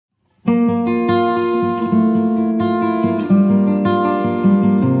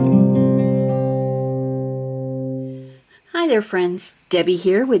there friends, Debbie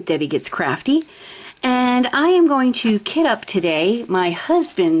here with Debbie Gets Crafty, and I am going to kit up today my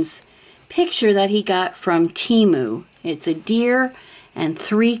husband's picture that he got from Temu. It's a deer and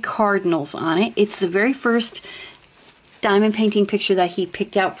 3 cardinals on it. It's the very first diamond painting picture that he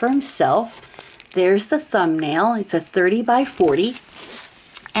picked out for himself. There's the thumbnail. It's a 30 by 40,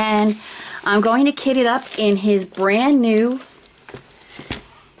 and I'm going to kit it up in his brand new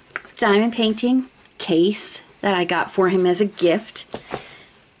diamond painting case that I got for him as a gift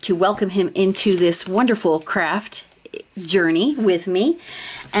to welcome him into this wonderful craft journey with me.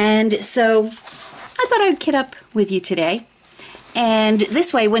 And so I thought I'd kit up with you today. And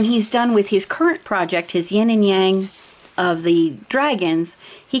this way, when he's done with his current project, his yin and yang of the dragons,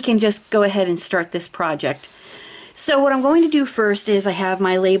 he can just go ahead and start this project. So what I'm going to do first is I have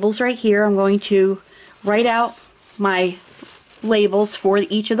my labels right here. I'm going to write out my labels for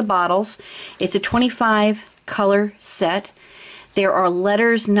each of the bottles. It's a 25 color set. There are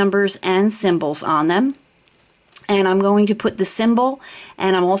letters, numbers, and symbols on them. And I'm going to put the symbol,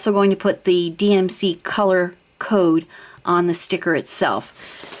 and I'm also going to put the DMC color code on the sticker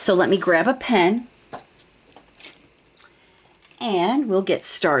itself. So let me grab a pen and we'll get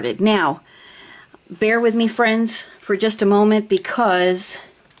started. Now, bear with me friends for just a moment, because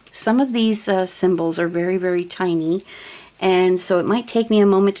some of these symbols are very, very tiny, and so it might take me a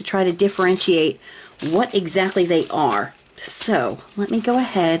moment to try to differentiate what exactly they are. So let me go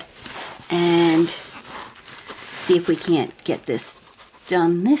ahead and see if we can't get this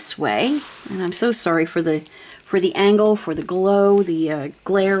done this way. And I'm so sorry for the angle, for the glow, the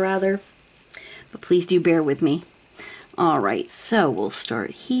glare rather, but please do bear with me. All right, so we'll start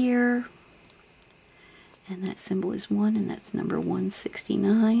here, and that symbol is 1, and that's number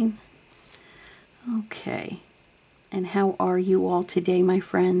 169. Okay, and how are you all today, my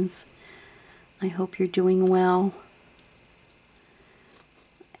friends? I hope you're doing well.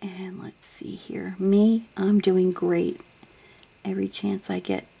 And let's see here. Me, I'm doing great. Every chance I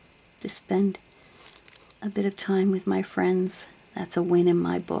get to spend a bit of time with my friends, that's a win in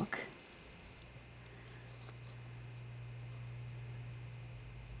my book.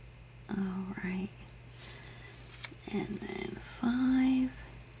 All right. And then 5.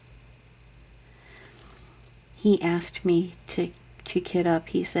 He asked me to kit up.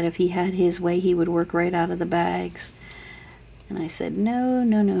 He said if he had his way, he would work right out of the bags. And I said, no,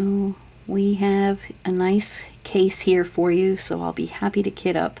 no, no. We have a nice case here for you, so I'll be happy to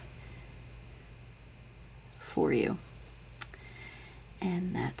kit up for you.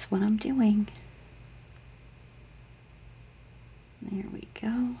 And that's what I'm doing. There we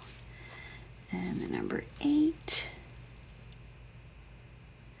go. And the number 8.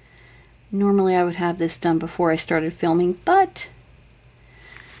 Normally I would have this done before I started filming, but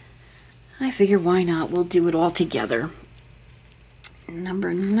I figure why not? We'll do it all together.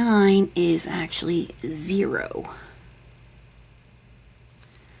 Number 9 is actually 0.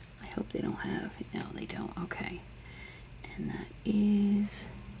 I hope they don't have, no they don't, okay. And that is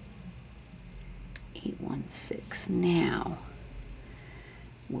 816. Now,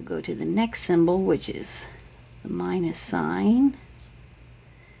 we'll go to the next symbol, which is the minus sign.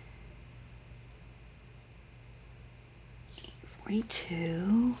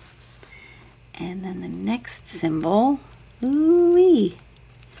 842. And then the next symbol, ooh-wee.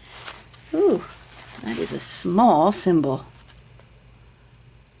 Ooh, that is a small symbol.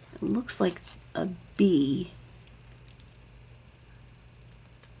 It looks like a B.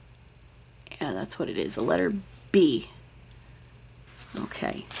 Yeah, that's what it is, a letter B.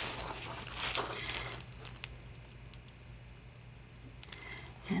 Okay.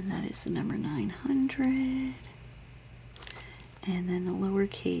 And that is the number 900. And then the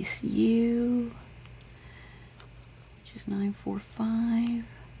lowercase u, which is 945.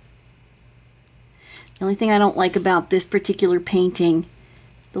 The only thing I don't like about this particular painting,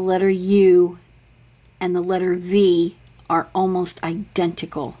 the letter U and the letter V are almost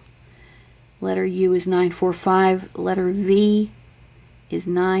identical. Letter U is 945, letter V is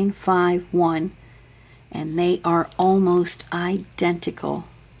 951, and they are almost identical.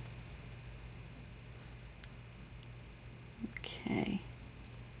 Okay.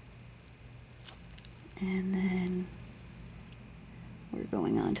 And then we're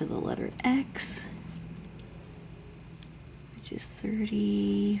going on to the letter X, which is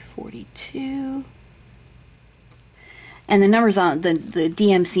 3042. And the numbers on the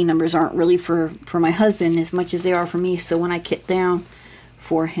DMC numbers aren't really for my husband as much as they are for me, so when I kit down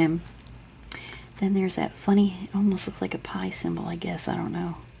for him. Then there's that funny, it almost looks like a pie symbol, I guess, I don't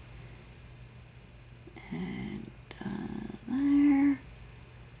know. And there.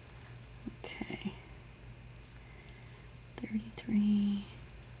 Okay.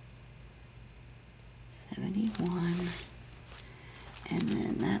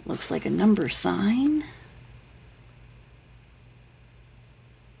 that looks like a number sign.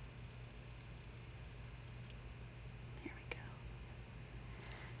 There we go.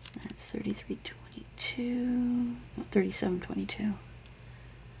 That's 3322, no, 3722.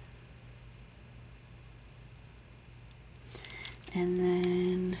 And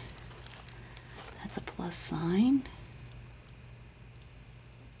then that's a plus sign.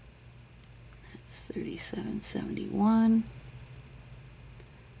 That's 3771.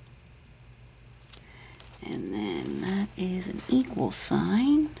 And then that is an equal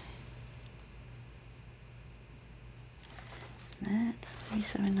sign. That's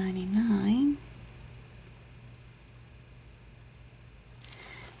 3799.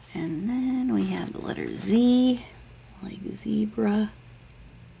 And then we have the letter Z, like zebra.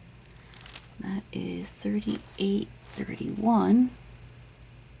 That is 3831.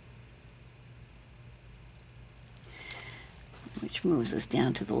 Which moves us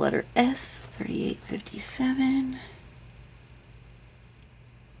down to the letter S, 3857.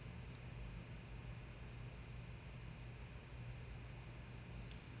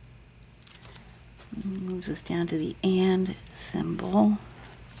 Moves us down to the AND symbol.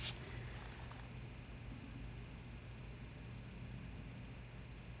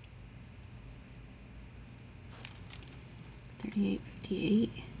 $38.58.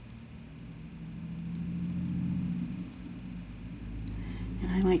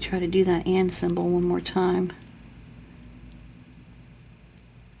 And I might try to do that AND symbol one more time.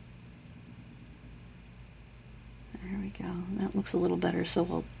 There we go. That looks a little better, so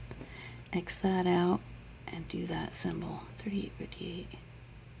we'll X that out and do that symbol. 38.58.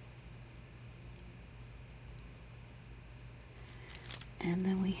 And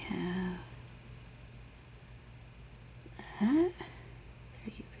then we have that.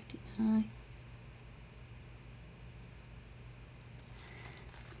 38.59.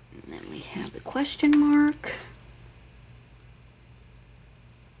 And then we have the question mark.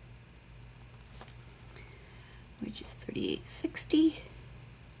 Which is 38.60.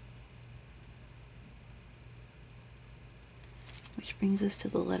 Which brings us to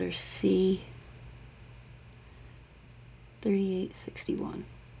the letter C, 3861.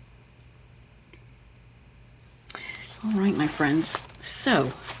 All right, my friends.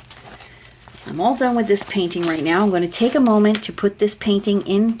 So, I'm all done with this painting right now. I'm going to take a moment to put this painting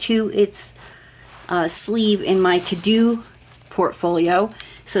into its sleeve in my to-do portfolio.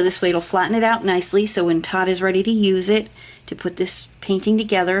 So this way it'll flatten it out nicely. So when Todd is ready to use it to put this painting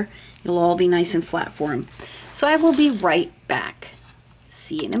together, it'll all be nice and flat for him. So I will be right back.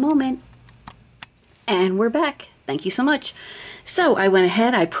 See you in a moment. And we're back. Thank you so much. So I went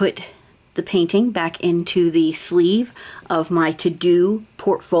ahead, I put the painting back into the sleeve of my to-do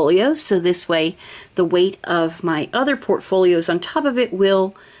portfolio. So this way the weight of my other portfolios on top of it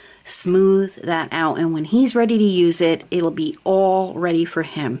will smooth that out. And when he's ready to use it, it'll be all ready for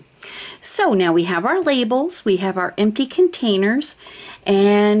him. So now we have our labels, we have our empty containers,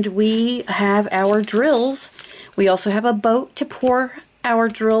 and we have our drills. We also have a boat to pour our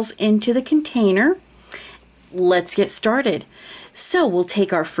drills into the container. Let's get started. So we'll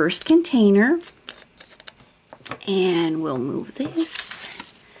take our first container and we'll move this.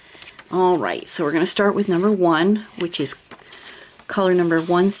 All right, so we're going to start with number 1, which is color number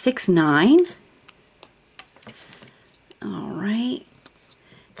 169. All right,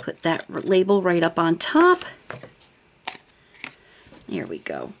 put that label right up on top. There we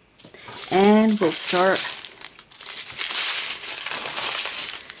go. And we'll start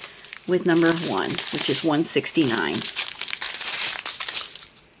with number 1, which is 169.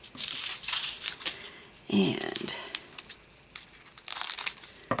 And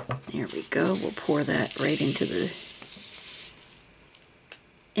there we go. We'll pour that right into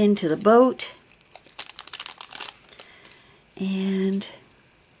the boat and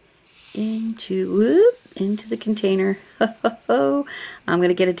into the container. I'm going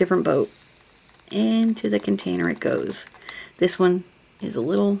to get a different boat. Into the container it goes. This one is a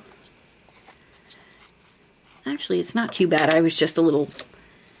little, actually it's not too bad. I was just a little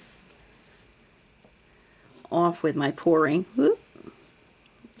off with my pouring. Whoop.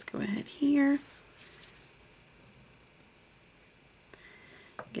 Let's go ahead here.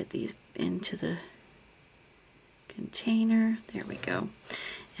 Get these into the container. There we go.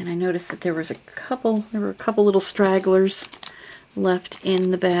 And I noticed that there were a couple little stragglers left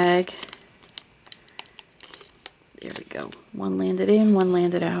in the bag. There we go. One landed in, one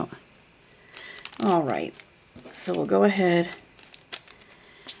landed out. All right. So we'll go ahead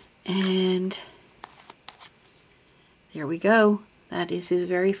and there we go. That is his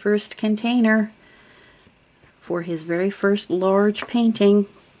very first container for his very first large painting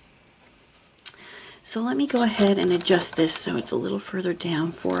So let me go ahead and adjust this so it's a little further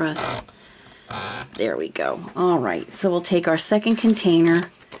down for us. There we go. All right, so we'll take our second container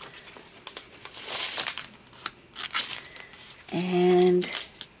and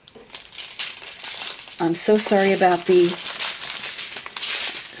I'm so sorry about the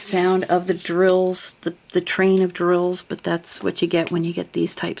sound of the drills, the train of drills, but that's what you get when you get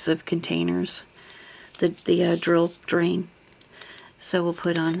these types of containers, the drill drain. So we'll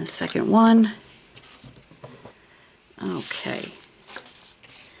put on the second one. Okay,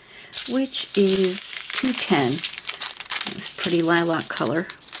 which is 210. This pretty lilac color.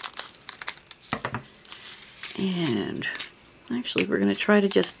 And actually we're going to try to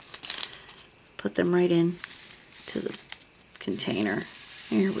just put them right in to the container.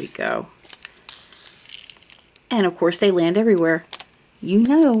 Here we go. And of course they land everywhere. You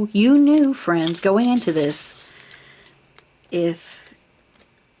knew, friends, going into this, if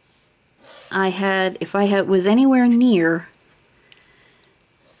I was anywhere near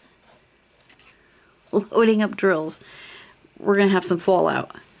loading up drills, we're gonna have some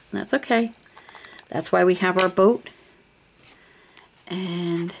fallout. And that's okay. That's why we have our boat.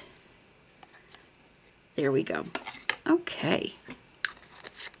 And there we go. Okay.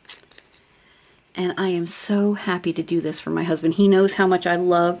 And I am so happy to do this for my husband. He knows how much I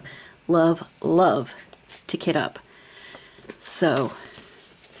love, love, love to kit up. So,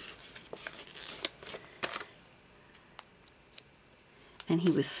 and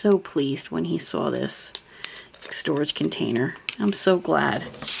he was so pleased when he saw this storage container. I'm so glad.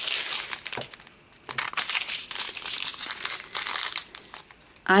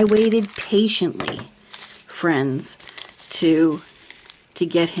 I waited patiently, friends, to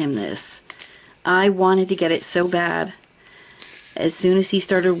get him this. I wanted to get it so bad. As soon as he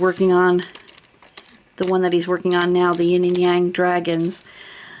started working on the one that he's working on now, the Yin and Yang Dragons,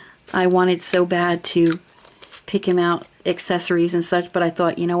 I wanted so bad to pick him out accessories and such, but I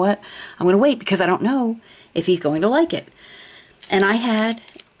thought, you know what? I'm going to wait because I don't know if he's going to like it. And I had,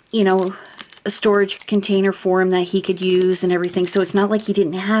 you know, a storage container for him that he could use and everything, so it's not like he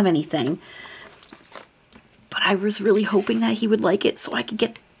didn't have anything. But I was really hoping that he would like it so I could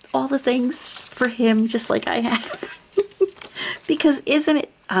get all the things for him just like I have. Because isn't it,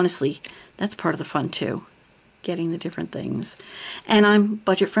 honestly, that's part of the fun too, getting the different things. And I'm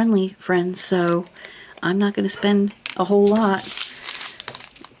budget friendly, friends, so I'm not going to spend a whole lot.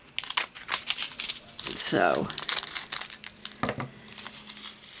 So,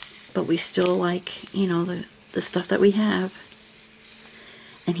 but we still like, you know, the stuff that we have.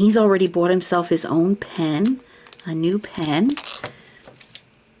 And he's already bought himself his own pen, a new pen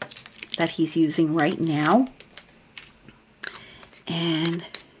that he's using right now. And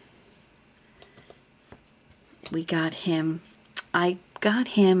we got him, I got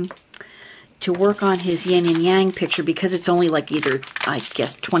him to work on his yin and yang picture because it's only like either, I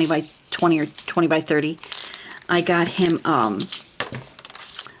guess, 20 by 20 or 20 by 30. I got him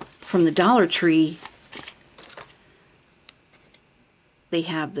from the Dollar Tree. They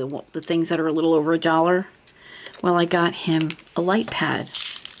have the things that are a little over $1. Well, I got him a light pad.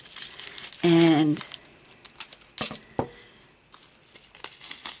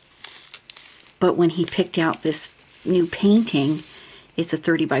 But when he picked out this new painting, it's a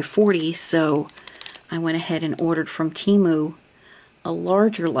 30 by 40, so I went ahead and ordered from Temu a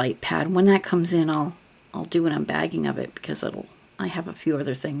larger light pad. When that comes in, I'll do an unbagging of it because I have a few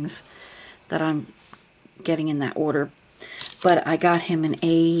other things that I'm getting in that order. But I got him an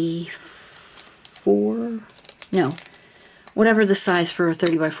A4, no, whatever the size for a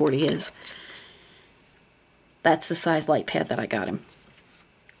 30 by 40 is. That's the size light pad that I got him.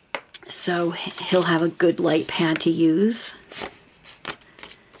 So he'll have a good light pad to use.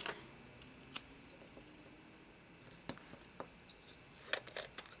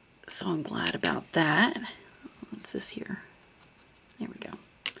 So I'm glad about that. What's this here? There we go.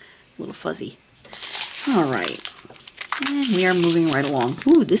 A little fuzzy. All right. And we are moving right along.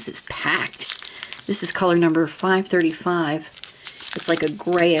 Ooh, this is packed. This is color number 535. It's like a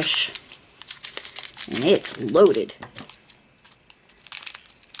grayish, and it's loaded.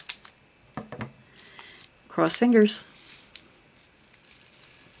 Cross fingers.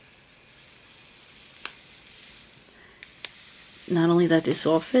 Not only that this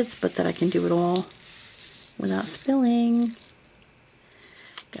all fits, but that I can do it all without spilling.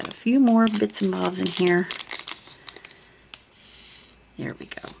 Got a few more bits and bobs in here. There we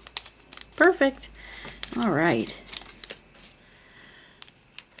go. Perfect. All right.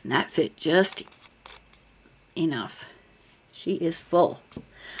 And that fit just enough. She is full.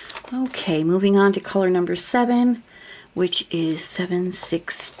 Okay, moving on to color number 7, which is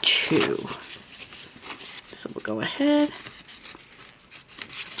 762. So we'll go ahead,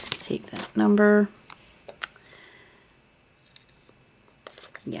 take that number.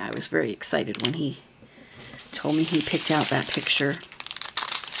 Yeah, I was very excited when he told me he picked out that picture.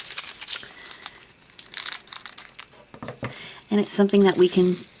 And it's something that we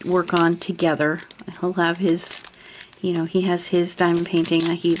can work on together. He'll have his, you know, he has his diamond painting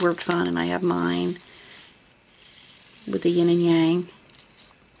that he works on, and I have mine with the yin and yang.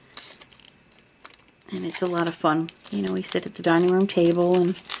 And it's a lot of fun. You know, we sit at the dining room table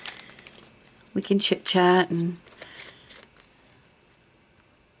and we can chit-chat and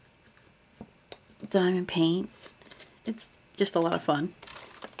diamond paint. It's just a lot of fun.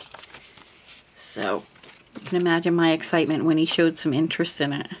 So you can imagine my excitement when he showed some interest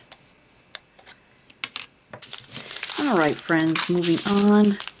in it. Alright friends, moving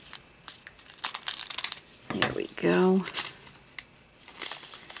on. There we go.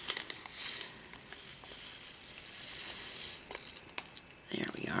 There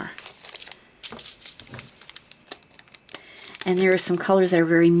we are. And there are some colors that are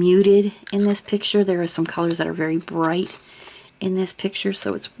very muted in this picture. There are some colors that are very bright in this picture.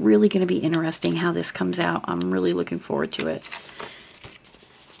 So it's really going to be interesting how this comes out. I'm really looking forward to it.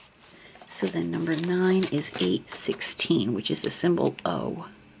 So then number 9 is 816, which is the symbol O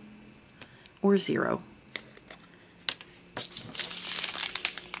or 0.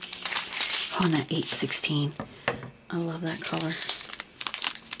 Oh, and that 816. I love that color.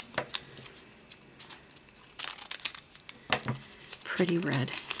 Pretty red.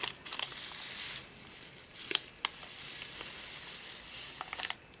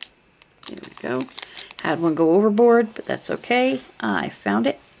 There we go. Had one go overboard, but that's okay. I found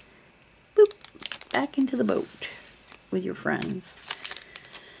it. Boop. Back into the boat with your friends.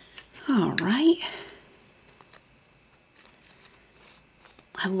 All right.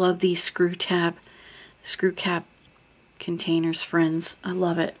 I love these screw cap containers, friends. I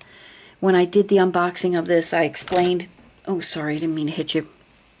love it. When I did the unboxing of this, I explained, oh sorry, I didn't mean to hit you.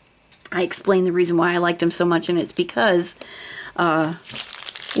 I explained the reason why I liked them so much, and it's because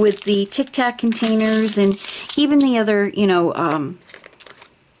with the Tic Tac containers and even the other, you know,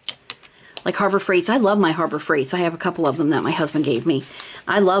 like Harbor Freights. I love my Harbor Freights. I have a couple of them that my husband gave me.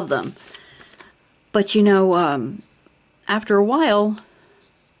 I love them. But you know, after a while,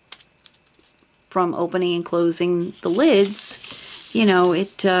 from opening and closing the lids, you know,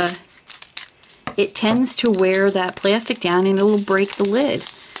 it tends to wear that plastic down, and it'll break the lid.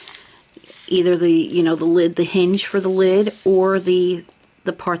 Either the, you know, the lid, the hinge for the lid, or the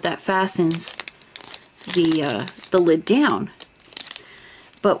part that fastens the lid down.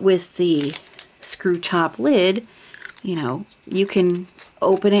 But with the screw top lid, you know, you can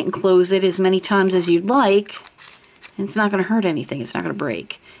open it and close it as many times as you'd like, and it's not going to hurt anything. It's not going to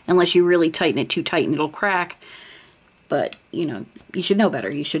break. Unless you really tighten it too tight and it'll crack. But, you know, you should know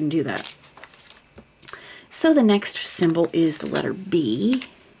better. You shouldn't do that. So the next symbol is the letter B,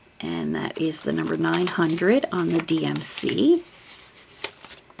 and that is the number 900 on the DMC.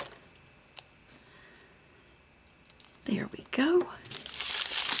 There we go.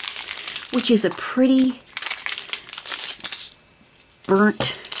 Which is a pretty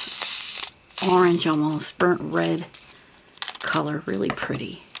burnt orange, almost burnt red color. Really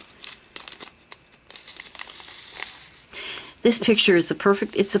pretty. This picture is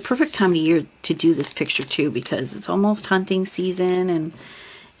it's the perfect time of year to do this picture too, because it's almost hunting season,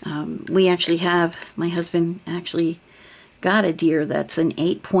 and we actually have, my husband actually got a deer that's an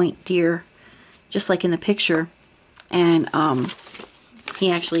 8-point deer, just like in the picture, and he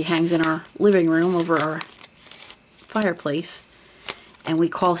actually hangs in our living room over our fireplace, and we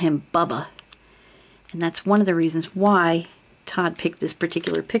call him Bubba. And that's one of the reasons why Todd picked this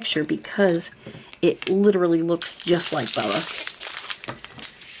particular picture, because it literally looks just like Bubba.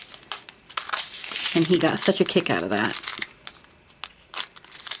 And he got such a kick out of that.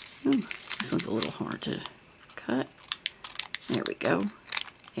 Ooh, this one's a little hard to cut. There we go.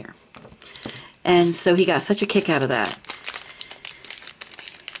 Here. And so he got such a kick out of that.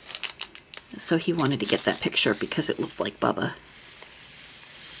 So he wanted to get that picture because it looked like Bubba.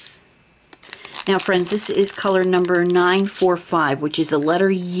 Now friends, this is color number 945, which is the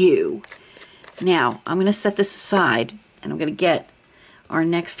letter U. Now, I'm going to set this aside, and I'm going to get our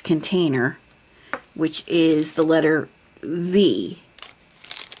next container, which is the letter V.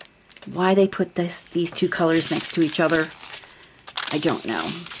 Why they put these two colors next to each other, I don't know.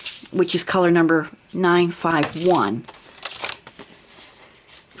 Which is color number 951.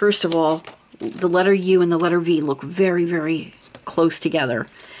 First of all, the letter U and the letter V look very, very close together.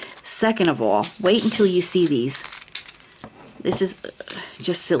 Second of all, wait until you see these. This is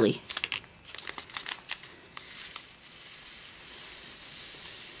just silly.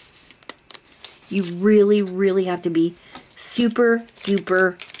 You really, really have to be super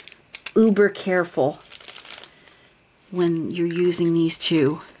duper uber careful when you're using these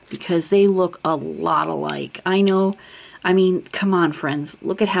two, because they look a lot alike. I know, I mean, come on friends,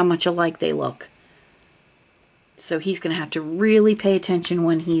 look at how much alike they look. So he's going to have to really pay attention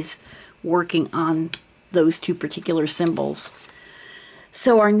when he's working on those two particular symbols.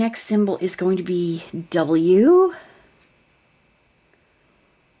 So our next symbol is going to be W.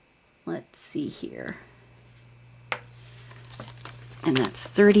 Let's see here. And that's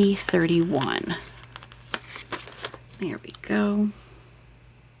 3031. There we go.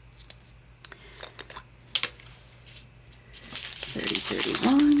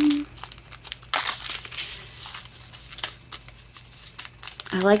 3031.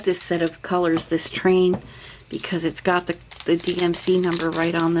 I like this set of colors, this train, because it's got the DMC number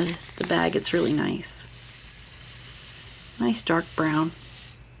right on the bag. It's really nice. Nice dark brown.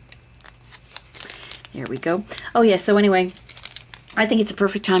 There we go. Oh yeah, so anyway, I think it's a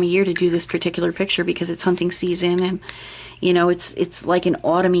perfect time of year to do this particular picture because it's hunting season, and you know, it's like an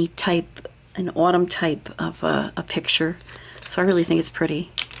autumn type of a picture. So I really think it's pretty.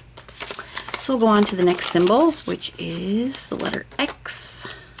 So we'll go on to the next symbol, which is the letter X.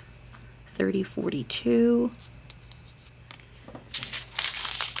 3042.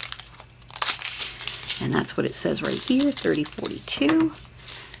 And that's what it says right here, 3042.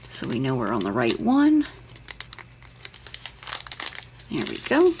 So we know we're on the right one. There we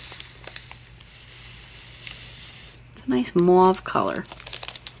go. It's a nice mauve color,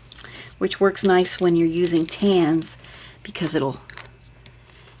 which works nice when you're using tans because it'll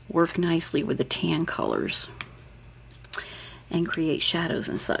work nicely with the tan colors and create shadows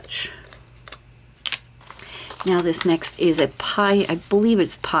and such. Now this next is a pi, I believe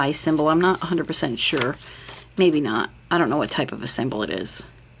it's pi symbol. I'm not 100% sure. Maybe not. I don't know what type of a symbol it is.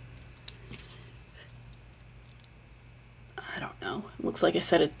 I don't know. It looks like a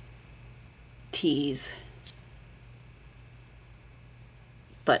set of T's.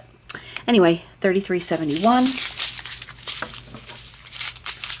 But anyway, 3371,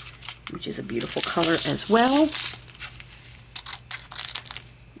 which is a beautiful color as well.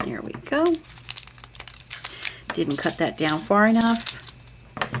 There we go. Didn't cut that down far enough.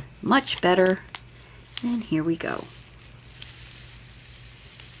 Much better. And here we go.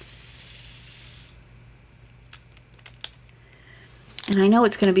 And I know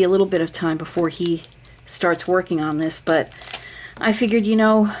it's going to be a little bit of time before he starts working on this, but I figured, you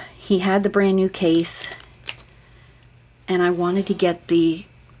know, he had the brand new case and I wanted to get the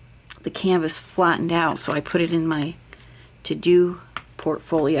canvas flattened out, so I put it in my to-do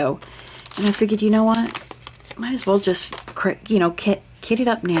portfolio. And I figured, you know what? Might as well just, you know, kit it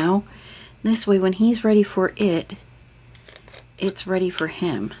up now. This way, when he's ready for it, it's ready for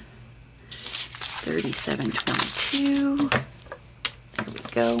him. 3722. There we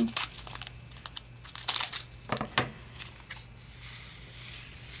go.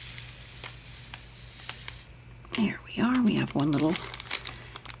 There we are. We have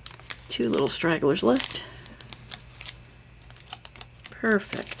two little stragglers left.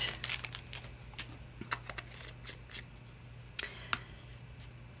 Perfect.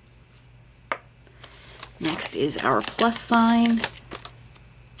 Next is our plus sign,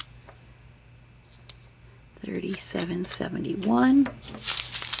 3771,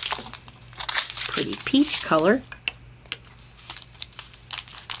 pretty peach color.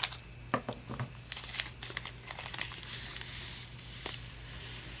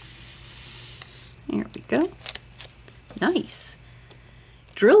 There we go. Nice.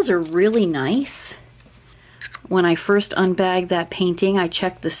 Drills are really nice. When I first unbagged that painting, I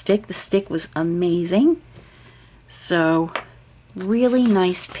checked the stick. The stick was amazing. So, really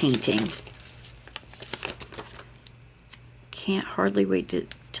nice painting. Can't hardly wait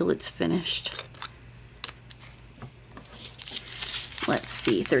till it's finished. Let's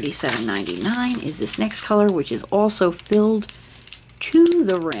see, 3799 is this next color, which is also filled to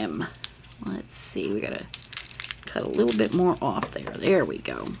the rim. Let's see, we gotta cut a little bit more off there. There we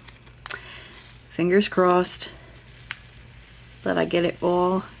go. Fingers crossed that I get it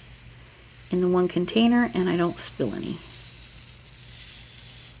all in the one container and I don't spill any.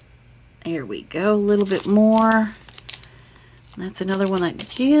 There we go, a little bit more. That's another one that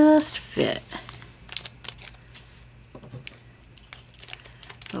just fit.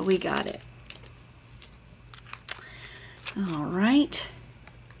 But we got it. All right.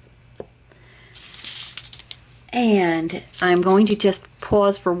 And I'm going to just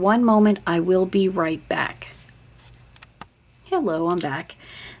pause for one moment. I will be right back. Hello, I'm back.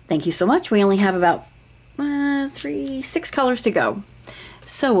 Thank you so much. We only have about 6 colors to go.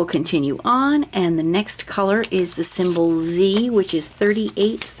 So we'll continue on, and the next color is the symbol Z, which is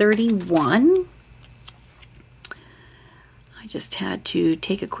 3831. I just had to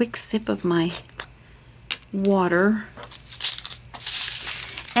take a quick sip of my water,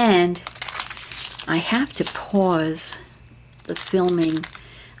 and I have to pause the filming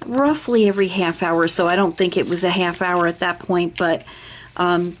roughly every half hour, so I don't think it was a half hour at that point, but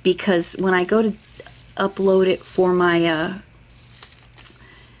because when I go to upload it for my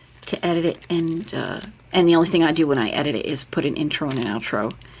to edit it, and the only thing I do when I edit it is put an intro and an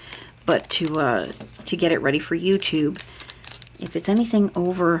outro, but to get it ready for YouTube, if it's anything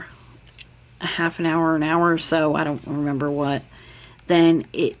over a half an hour or so, I don't remember what, then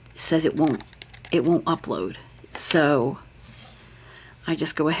it says it won't upload. So I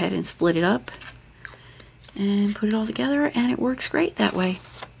just go ahead and split it up and put it all together, and it works great that way.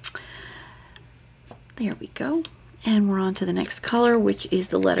 There we go. And we're on to the next color, which is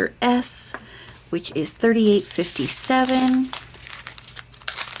the letter S, which is 3857.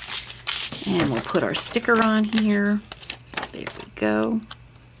 And we'll put our sticker on here. There we go.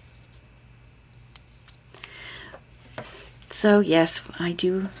 So yes, I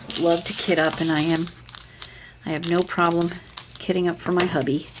do love to kit up, and I have no problem kitting up for my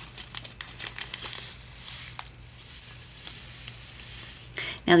hubby.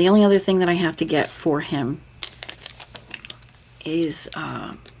 Now the only other thing that I have to get for him is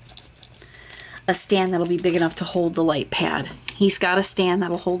a stand that'll be big enough to hold the light pad. He's got a stand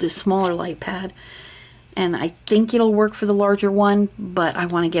that'll hold his smaller light pad, and I think it'll work for the larger one, but I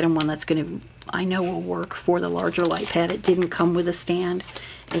want to get him one that's I know will work for the larger light pad. It didn't come with a stand.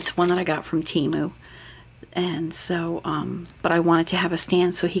 It's one that I got from Temu. And so, but I wanted to have a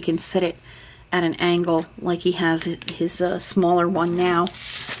stand so he can set it at an angle like he has his smaller one now,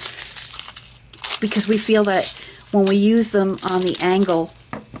 because we feel that when we use them on the angle,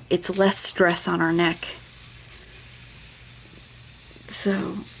 it's less stress on our neck.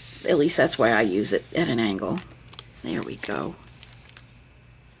 So at least that's why I use it at an angle. There we go.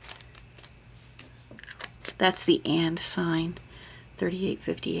 That's the and sign,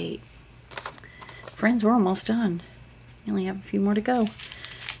 3858. Friends, we're almost done. We only have a few more to go.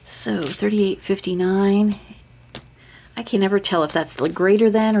 So 3859. I can never tell if that's the greater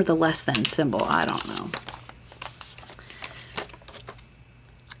than or the less than symbol. I don't know.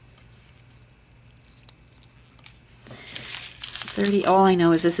 All I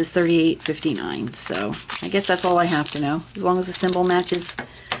know is this is 3859, so I guess that's all I have to know. As long as the symbol matches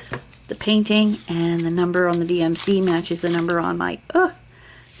the painting and the number on the VMC matches the number on my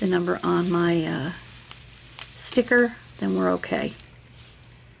sticker, then we're okay.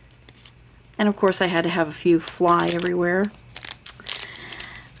 And of course I had to have a few fly everywhere.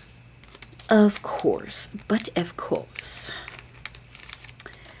 Of course. But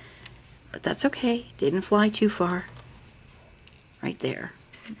that's okay. Didn't fly too far. Right there.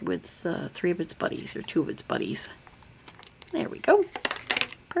 With 3 of its buddies, or 2 of its buddies. There we go.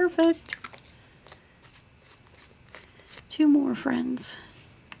 Perfect. 2 more, friends.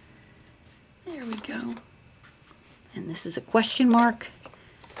 There we go. And this is a question mark.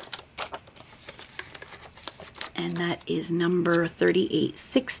 And that is number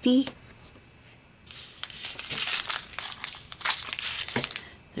 3860.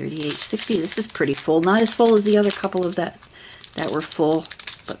 3860. This is pretty full. Not as full as the other couple of that were full,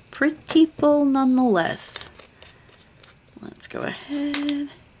 but pretty full nonetheless. Let's go ahead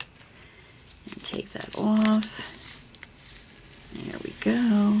and take that off. There we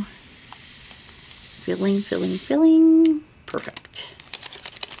go. Filling, filling, filling. Perfect.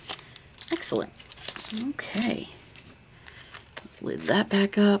 Excellent. Okay. Lid that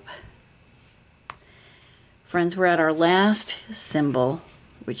back up. Friends, we're at our last symbol,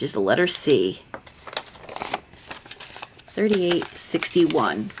 which is the letter C.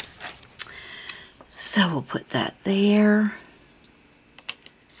 3861. So we'll put that there.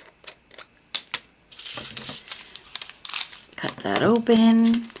 Cut that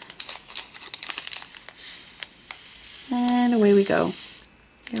open. And away we go.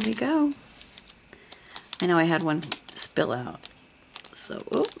 Here we go. I know I had one spill out. So,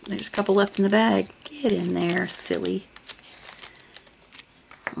 oh, there's a couple left in the bag. Get in there, silly.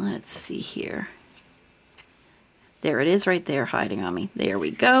 Let's see here. There it is right there hiding on me. There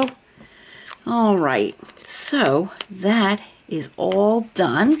we go. All right, so that is all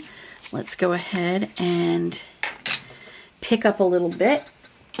done. Let's go ahead and pick up a little bit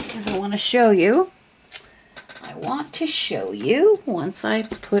because I want to show you. Once I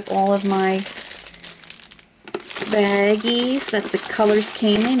put all of my baggies that the colors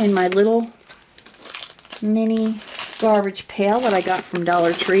came in my little mini garbage pail that I got from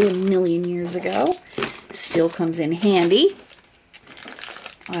Dollar Tree a million years ago. Still comes in handy.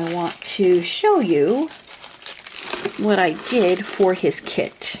 I want to show you what I did for his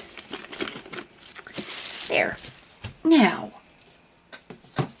kit. There. Now,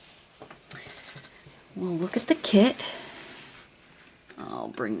 we'll look at the kit. I'll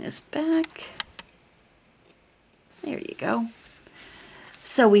bring this back. There you go.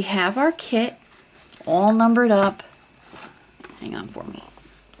 So we have our kit all numbered up. Hang on for me.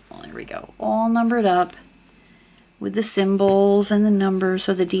 Well, there we go. All numbered up with the symbols and the numbers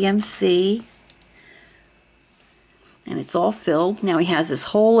of the DMC. And it's all filled. Now he has this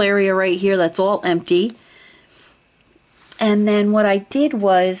whole area right here that's all empty. And then what I did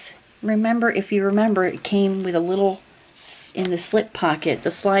was, remember, if you remember, it came with a little, in the slip pocket,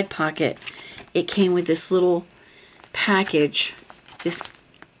 the slide pocket, it came with this little package, this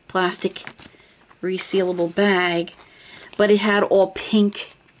plastic resealable bag, but it had all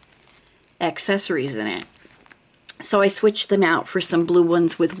pink accessories in it. So I switched them out for some blue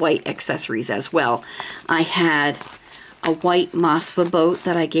ones with white accessories as well. I had a white Mosfa boat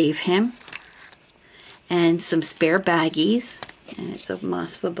that I gave him, and some spare baggies, and it's a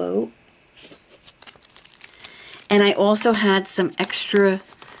Mosfa boat. And I also had some extra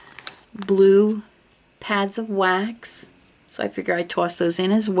blue pads of wax, so I figure I'd toss those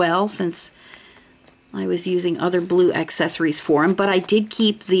in as well since I was using other blue accessories for him. But I did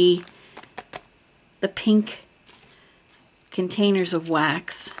keep the pink containers of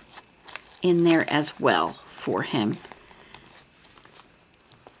wax in there as well for him.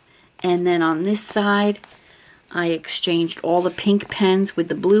 And then on this side, I exchanged all the pink pens with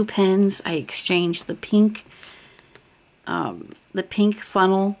the blue pens. I exchanged the pink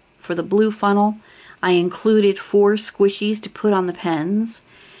funnel for the blue funnel. I included 4 squishies to put on the pens,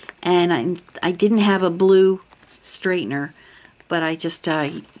 and I didn't have a blue straightener, but I just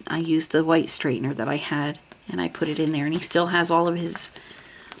I used the white straightener that I had, and I put it in there. And he still has all of his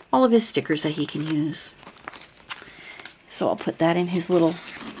stickers that he can use. So I'll put that in his little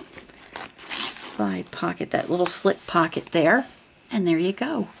side pocket, that little slip pocket there, and there you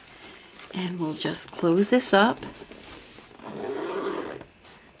go. And we'll just close this up.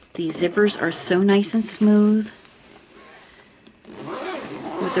 These zippers are so nice and smooth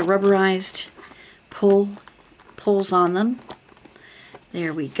with the rubberized pulls on them.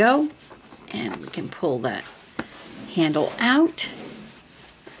 There we go. And we can pull that handle out.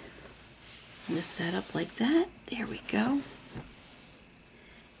 Lift that up like that. There we go.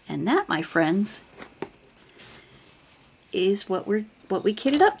 And that, my friends, is what we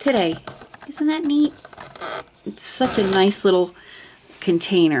kitted up today. Isn't that neat? It's such a nice little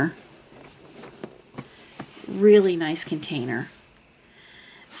container. Really nice container.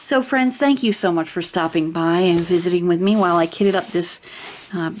 So friends, thank you so much for stopping by and visiting with me while I kitted up this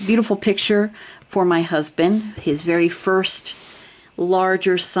beautiful picture for my husband, his very first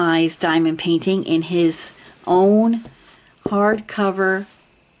larger size diamond painting in his own hardcover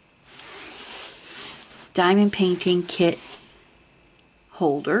diamond painting kit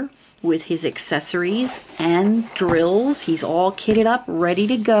holder with his accessories and drills. He's all kitted up, ready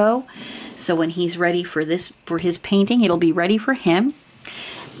to go. So when he's ready for his painting, it'll be ready for him.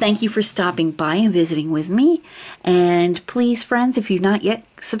 Thank you for stopping by and visiting with me. And please, friends, if you've not yet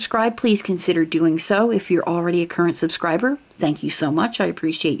subscribed, please consider doing so. If you're already a current subscriber, thank you so much. I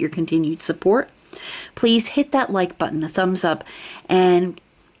appreciate your continued support. Please hit that like button, the thumbs up, and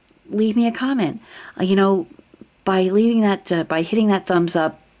leave me a comment. You know, by hitting that thumbs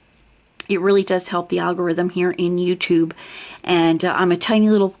up, it really does help the algorithm here in YouTube. And I'm a tiny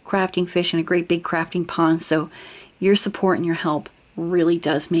little crafting fish in a great big crafting pond, so your support and your help really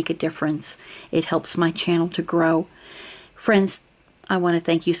does make a difference. It helps my channel to grow. Friends, I want to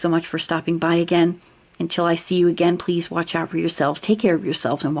thank you so much for stopping by again. Until I see you again, please watch out for yourselves. Take care of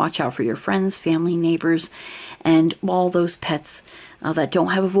yourselves and watch out for your friends, family, neighbors, and all those pets that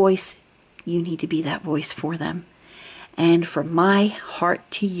don't have a voice. You need to be that voice for them. And from my heart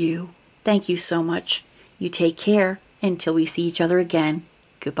to you, thank you so much. You take care until we see each other again.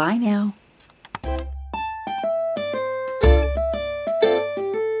 Goodbye now.